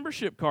church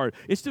membership card.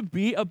 It's to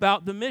be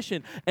about the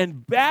mission.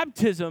 And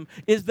baptism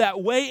is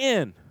that way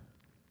in.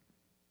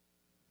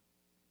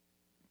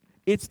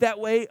 It's that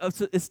way.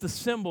 It's the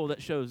symbol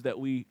that shows that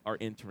we are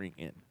entering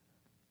in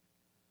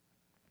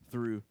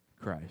through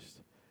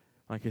Christ.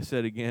 Like I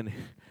said again,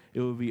 it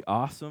would be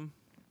awesome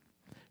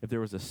if there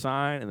was a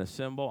sign and a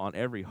symbol on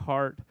every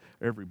heart,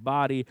 or every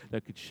body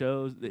that could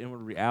show the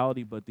inward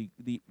reality. But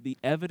the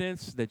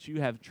evidence that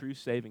you have true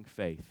saving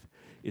faith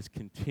is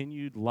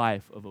continued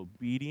life of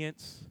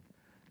obedience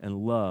and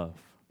love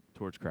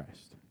towards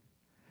Christ.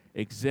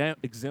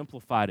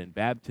 Exemplified in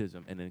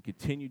baptism and in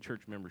continued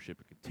church membership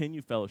and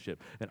continued fellowship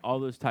and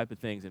all those type of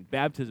things. And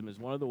baptism is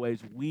one of the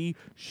ways we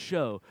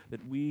show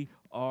that we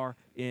are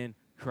in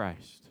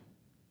Christ.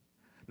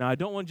 Now, I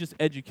don't want to just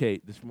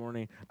educate this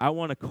morning. I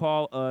want to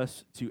call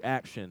us to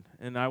action.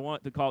 And I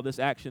want to call this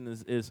action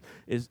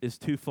is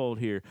twofold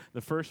here.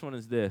 The first one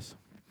is this.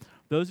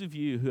 Those of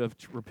you who have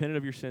repented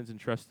of your sins and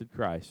trusted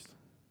Christ,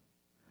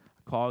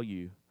 I call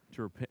you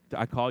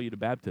to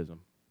baptism.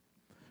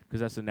 Because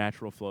that's the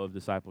natural flow of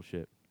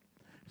discipleship.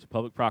 It's a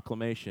public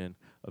proclamation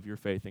of your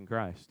faith in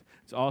Christ.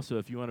 It's also,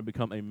 if you want to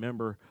become a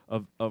member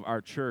of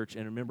our church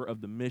and a member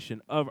of the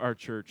mission of our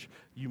church,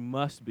 you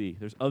must be.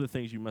 There's other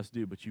things you must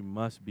do, but you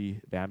must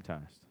be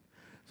baptized.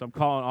 So I'm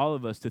calling all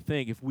of us to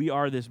think, if we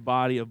are this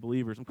body of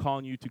believers, I'm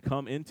calling you to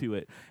come into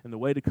it. And the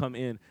way to come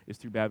in is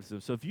through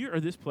baptism. So if you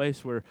are this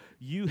place where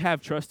you have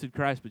trusted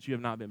Christ, but you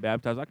have not been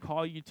baptized, I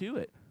call you to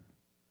it.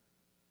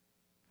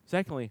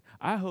 Secondly,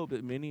 I hope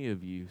that many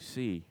of you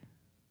see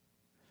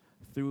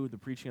through the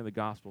preaching of the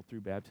gospel,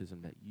 through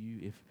baptism, that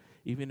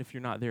even if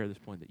you're not there at this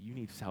point, that you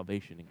need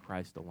salvation in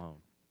Christ alone.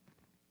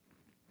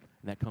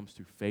 And that comes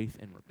through faith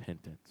and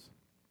repentance.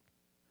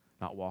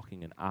 Not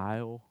walking an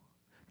aisle,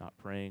 not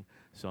praying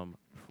some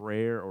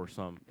prayer or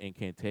some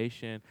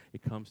incantation.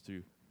 It comes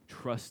through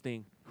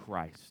trusting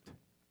Christ.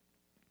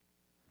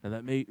 Now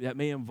that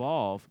may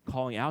involve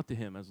calling out to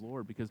him as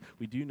Lord, because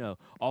we do know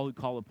all who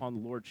call upon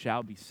the Lord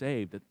shall be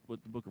saved. That's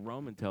what the book of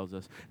Romans tells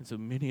us. And so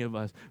many of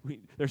us,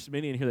 there's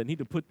many in here that need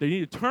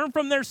to turn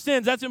from their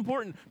sins. That's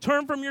important.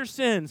 Turn from your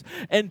sins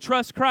and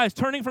trust Christ.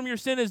 Turning from your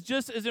sin is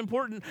just as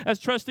important as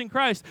trusting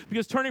Christ,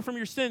 because turning from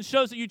your sin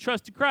shows that you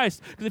trust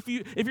Christ. Because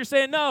if you're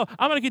saying, no,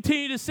 I'm going to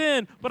continue to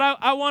sin, but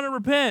I want to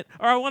repent,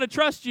 or I want to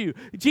trust you,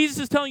 Jesus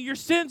is telling you your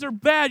sins are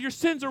bad, your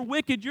sins are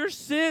wicked, your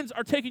sins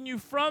are taking you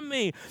from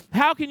me.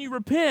 How can you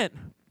repent?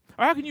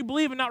 Or how can you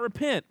believe and not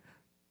repent?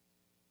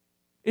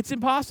 It's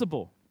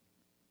impossible.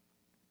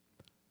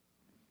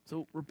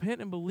 So repent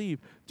and believe.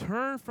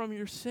 Turn from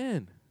your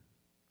sin.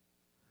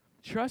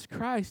 Trust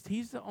Christ.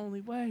 He's the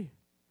only way.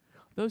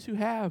 Those who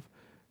have,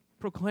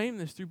 proclaim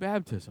this through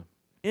baptism.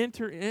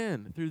 Enter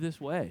in through this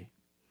way.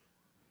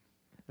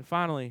 And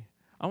finally,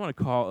 I want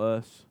to call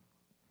us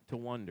to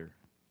wonder.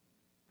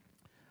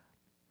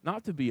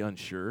 Not to be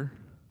unsure,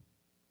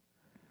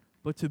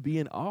 but to be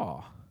in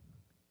awe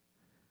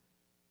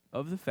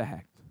of the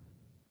fact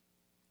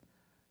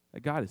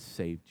that God has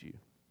saved you.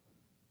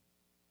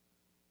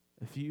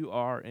 If you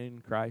are in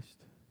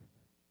Christ,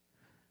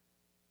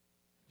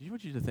 I just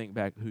want you to think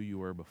back who you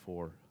were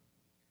before.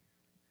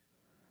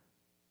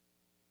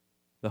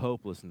 The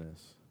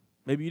hopelessness.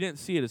 Maybe you didn't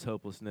see it as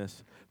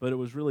hopelessness, but it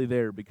was really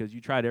there because you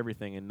tried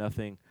everything and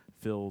nothing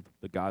filled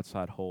the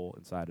God-sized hole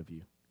inside of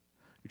you.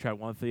 You tried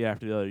one thing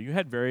after the other. You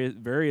had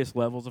various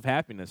levels of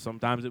happiness.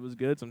 Sometimes it was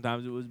good,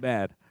 sometimes it was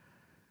bad.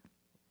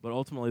 But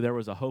ultimately, there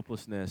was a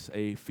hopelessness,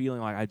 a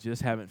feeling like I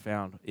just haven't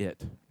found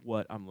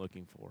what I'm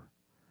looking for.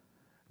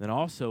 Then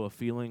also a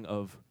feeling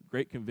of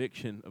great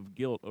conviction of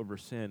guilt over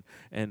sin.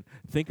 And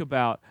think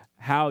about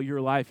how your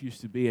life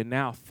used to be, and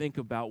now think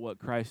about what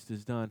Christ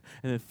has done.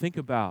 And then think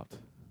about,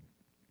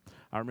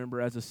 I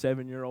remember as a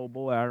 7-year-old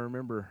boy, I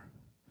remember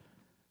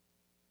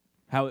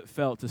how it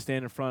felt to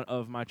stand in front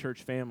of my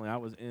church family.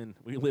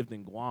 We lived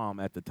in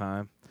Guam at the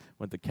time,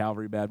 went to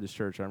Calvary Baptist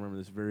Church. I remember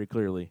this very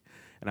clearly.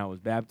 And I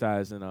was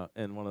baptized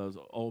in one of those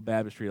old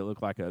baptistry that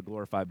looked like a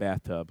glorified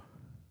bathtub.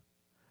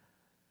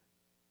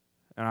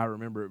 And I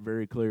remember it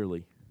very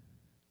clearly,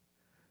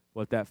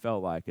 what that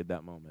felt like at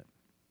that moment.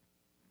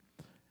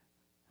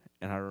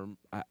 And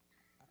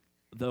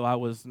though I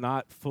was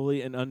not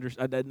fully I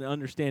didn't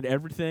understand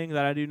everything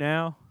that I do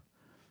now,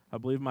 I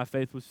believe my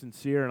faith was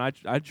sincere, and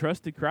I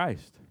trusted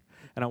Christ.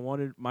 And I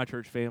wanted my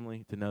church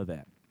family to know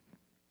that.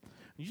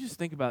 You just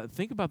think about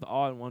the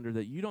awe and wonder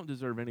that you don't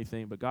deserve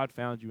anything, but God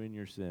found you in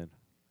your sin.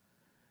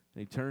 And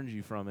he turned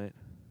you from it.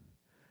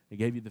 He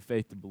gave you the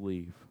faith to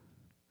believe.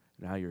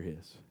 Now you're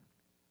his.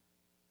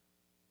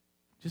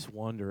 Just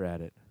wonder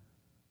at it.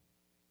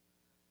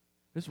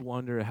 Just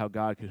wonder at how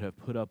God could have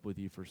put up with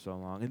you for so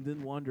long. And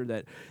then wonder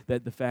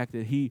that the fact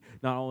that he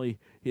not only,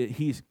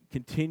 he's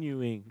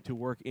continuing to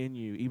work in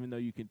you, even though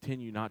you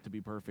continue not to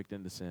be perfect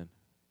in the sin.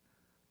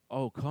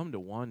 Oh, come to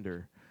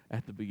wonder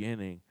at the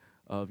beginning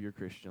of your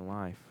Christian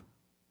life.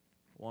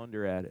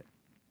 Wonder at it.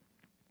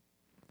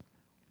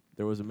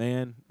 There was a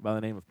man by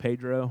the name of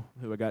Pedro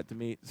who I got to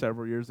meet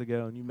several years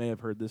ago, and you may have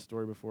heard this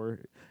story before.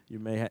 You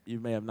may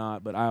have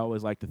not, but I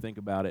always like to think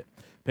about it.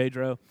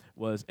 Pedro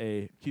was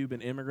a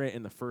Cuban immigrant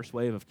in the first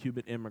wave of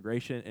Cuban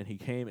immigration, and he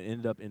came and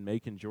ended up in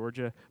Macon,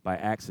 Georgia by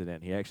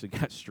accident. He actually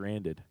got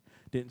stranded.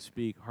 Didn't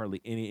speak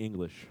hardly any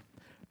English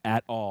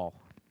at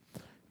all.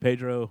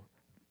 Pedro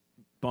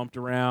bumped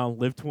around,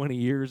 lived 20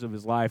 years of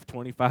his life,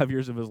 25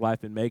 years of his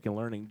life in Macon,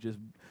 learning just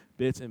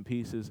bits and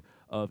pieces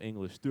of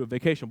English. Through a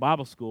vacation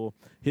Bible school,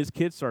 his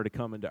kids started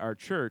coming to our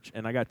church,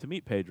 and I got to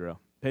meet Pedro.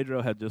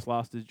 Pedro had just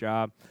lost his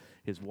job.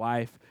 His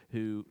wife,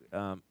 who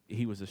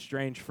he was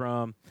estranged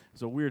from,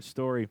 it's a weird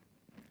story.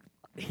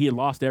 He had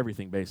lost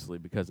everything, basically,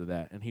 because of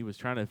that, and he was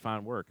trying to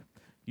find work.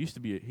 He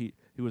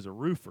was a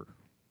roofer,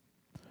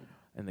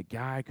 and the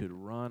guy could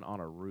run on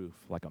a roof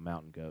like a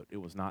mountain goat. It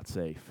was not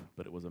safe,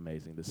 but it was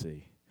amazing to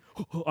see.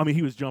 I mean,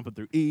 he was jumping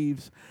through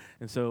eaves,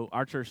 and so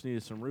our church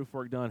needed some roof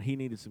work done. He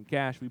needed some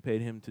cash. We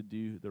paid him to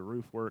do the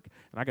roof work,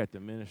 and I got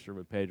to minister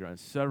with Pedro. And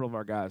several of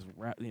our guys,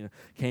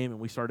 came, and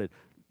we started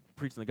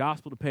preaching the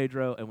gospel to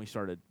Pedro, and we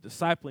started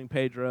discipling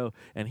Pedro.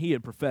 And he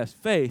had professed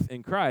faith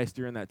in Christ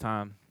during that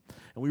time,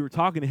 and we were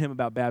talking to him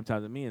about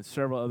baptizing, me and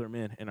several other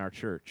men in our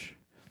church.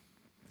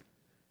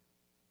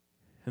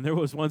 And there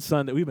was one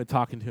Sunday we've been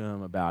talking to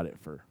him about it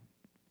for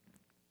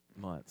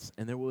months,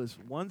 and there was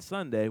one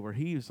Sunday where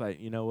he was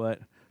like, you know what?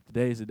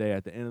 Today's the day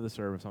at the end of the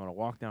service, I'm going to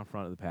walk down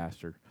front of the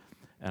pastor,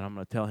 and I'm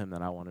going to tell him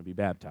that I want to be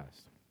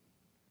baptized.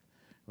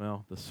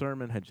 Well, the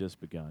sermon had just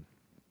begun.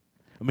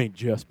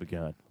 Just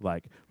begun.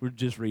 Like, we're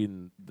just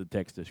reading the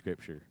text of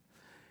Scripture.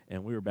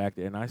 And we were back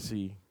there, and I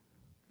see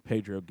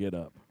Pedro get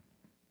up.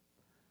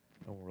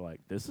 And we're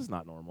like, this is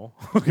not normal,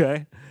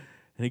 okay?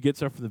 And he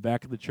gets up from the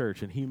back of the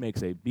church, and he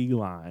makes a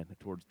beeline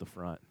towards the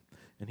front.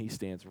 And he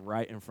stands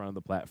right in front of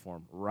the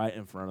platform, right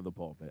in front of the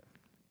pulpit.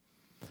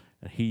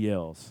 And he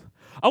yells,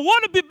 "I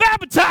want to be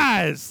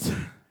baptized!"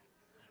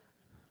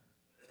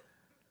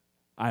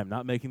 I am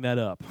not making that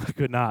up. I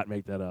could not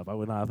make that up. I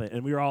would not think.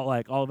 And we were all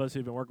like, all of us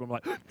who've been working, we're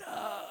like,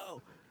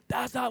 "No,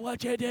 that's not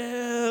what you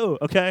do."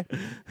 Okay?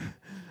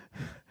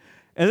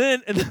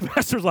 And the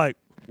pastor's like,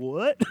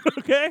 "What?"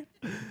 Okay?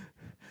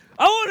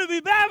 "I want to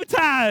be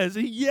baptized."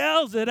 He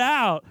yells it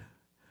out.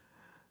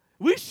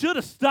 We should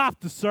have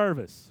stopped the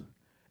service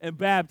and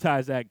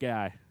baptized that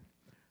guy.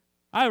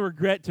 I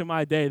regret to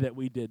my day that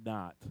we did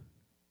not,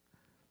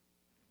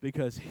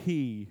 because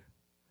he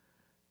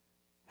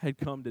had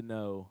come to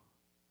know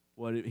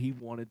he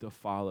wanted to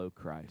follow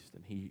Christ,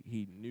 and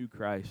he knew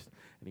Christ,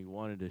 and he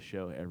wanted to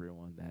show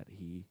everyone that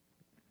he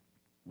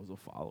was a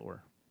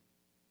follower.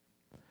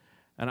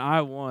 And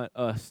I want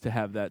us to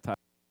have that type of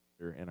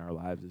in our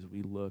lives as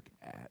we look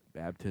at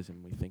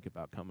baptism, we think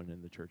about coming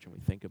in the church, and we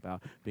think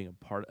about being a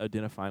part,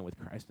 identifying with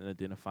Christ and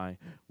identifying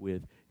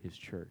with his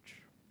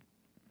church.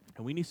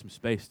 And we need some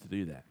space to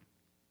do that.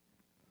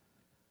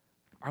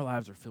 Our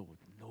lives are filled with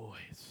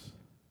noise.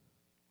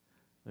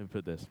 Let me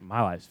put this.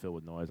 My life's filled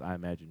with noise. I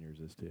imagine yours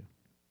is too.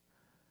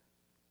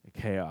 And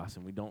chaos,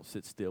 and we don't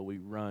sit still. We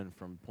run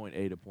from point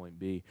A to point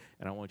B.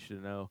 And I want you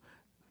to know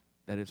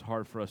that it's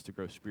hard for us to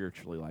grow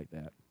spiritually like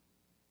that,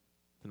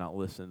 to not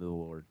listen to the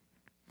Lord.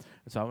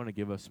 And so I want to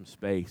give us some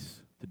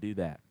space to do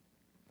that.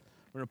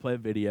 We're going to play a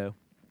video.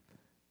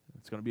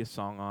 It's going to be a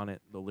song on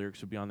it. The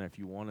lyrics will be on there. If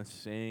you want to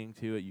sing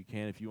to it, you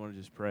can. If you want to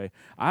just pray,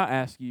 I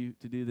ask you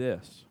to do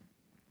this.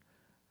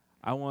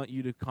 I want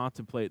you to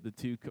contemplate the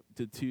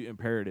two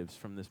imperatives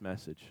from this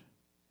message.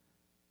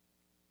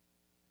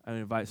 I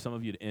invite some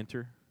of you to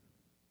enter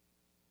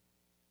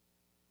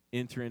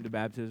into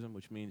baptism,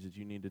 which means that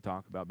you need to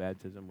talk about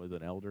baptism with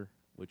an elder,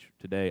 which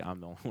today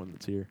I'm the only one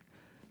that's here.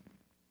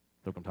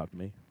 Don't come talk to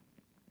me.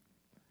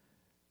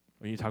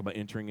 When you talk about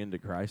entering into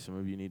Christ, some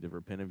of you need to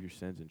repent of your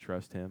sins and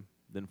trust him,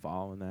 then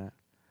follow in that.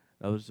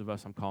 Others of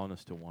us, I'm calling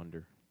us to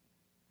wonder.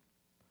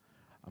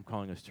 I'm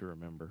calling us to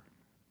remember.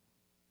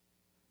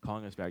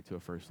 Calling us back to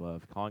a first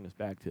love, calling us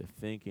back to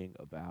thinking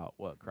about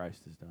what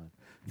Christ has done.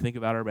 Think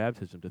about our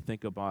baptism, to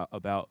think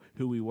about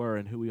who we were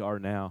and who we are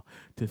now,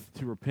 to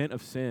repent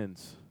of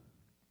sins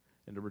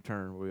and to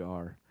return where we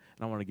are.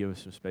 And I want to give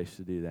us some space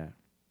to do that.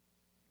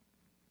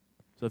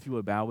 So if you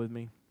would bow with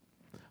me,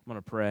 I'm going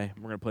to pray.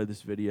 We're going to play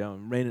this video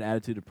and remain an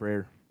attitude of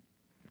prayer,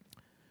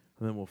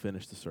 and then we'll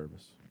finish the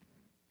service.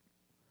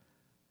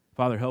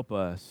 Father, help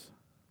us.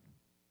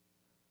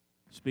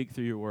 Speak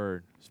through your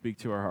word. Speak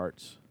to our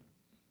hearts.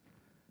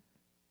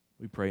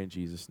 We pray in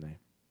Jesus' name.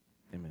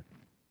 Amen.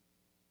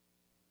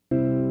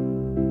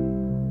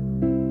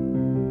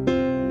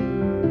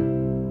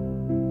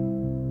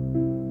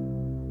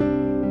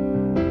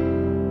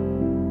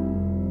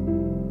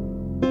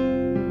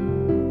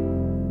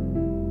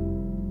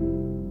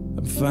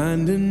 I'm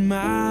finding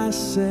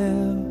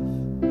myself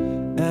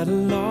at a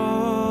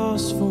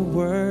loss for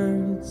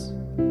words,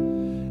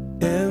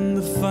 and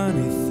the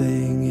funny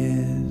thing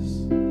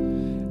is,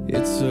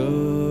 it's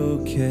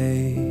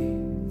okay.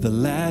 The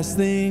last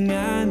thing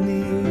I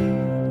need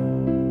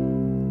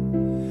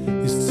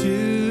is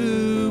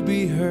to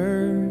be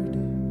heard,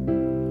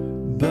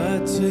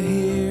 but to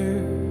hear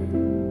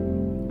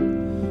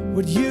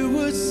what you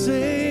would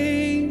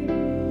say.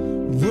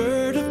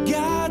 Word of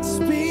God,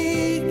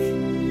 speak.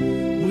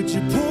 Would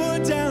you pour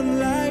down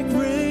like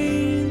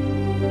rain,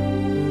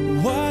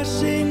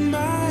 washing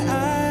my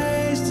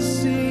eyes to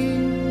see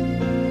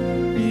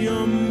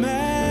your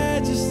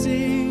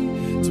majesty,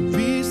 to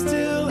be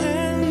still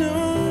and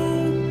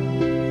know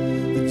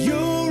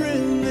you're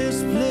in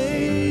this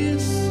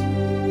place.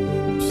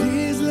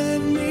 Please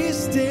let me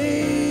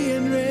stay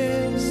and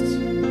rest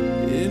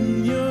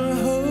in your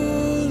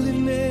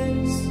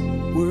holiness.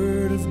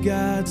 Word of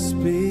God,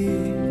 speak.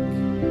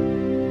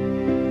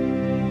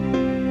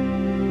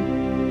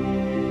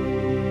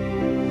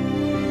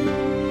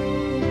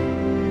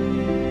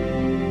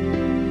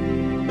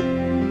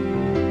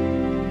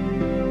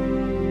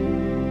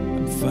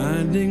 I'm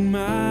finding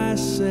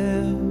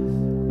myself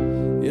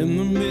in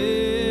the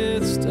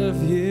midst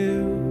of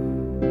you,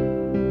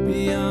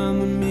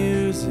 beyond the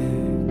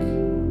music,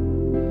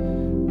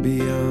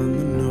 beyond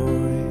the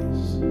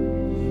noise.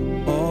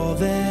 All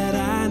that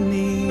I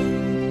need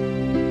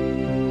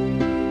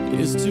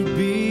is to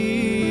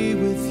be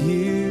with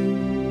you,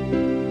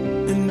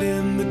 and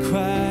in the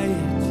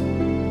quiet,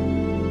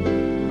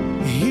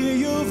 hear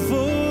your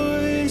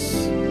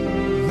voice.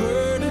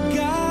 Word of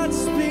God,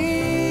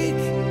 speak.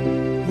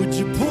 Would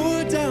you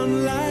pour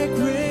down like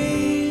rain?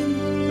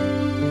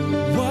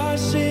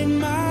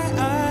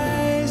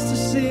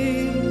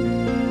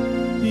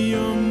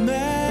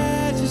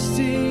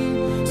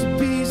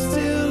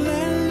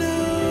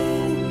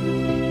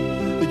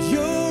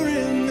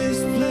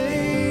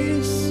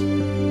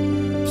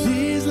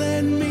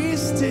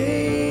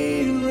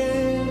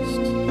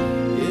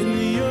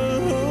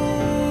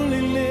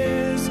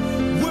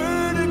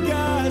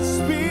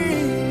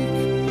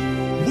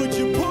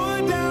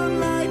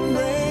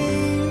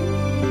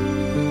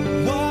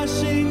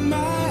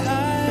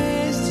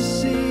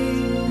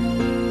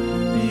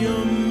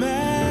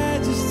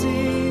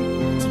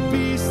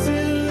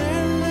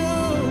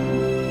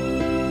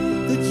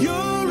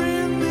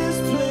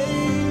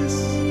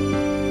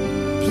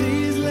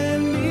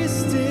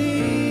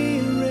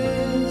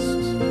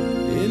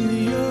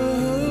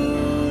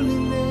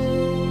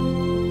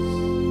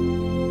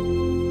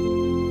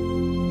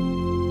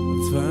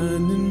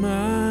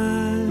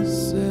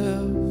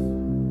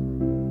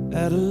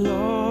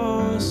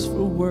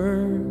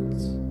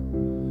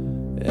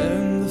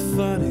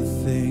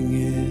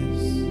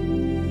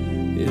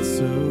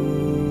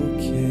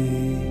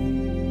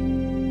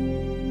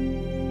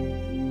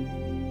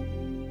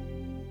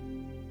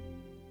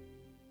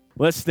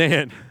 Let's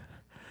stand,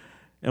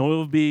 and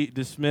we'll be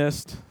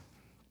dismissed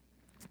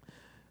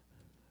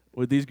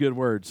with these good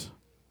words.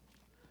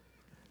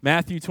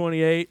 Matthew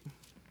 28,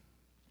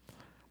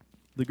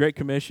 the Great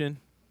Commission.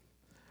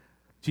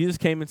 Jesus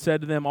came and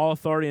said to them, all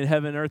authority in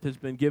heaven and earth has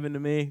been given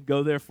to me.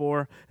 Go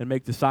therefore and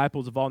make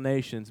disciples of all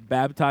nations,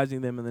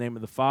 baptizing them in the name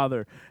of the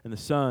Father and the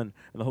Son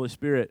and the Holy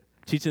Spirit,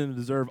 teaching them to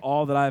observe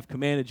all that I have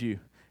commanded you.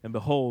 And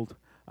behold,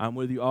 I'm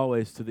with you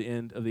always to the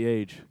end of the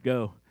age.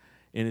 Go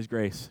in his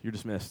grace. You're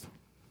dismissed.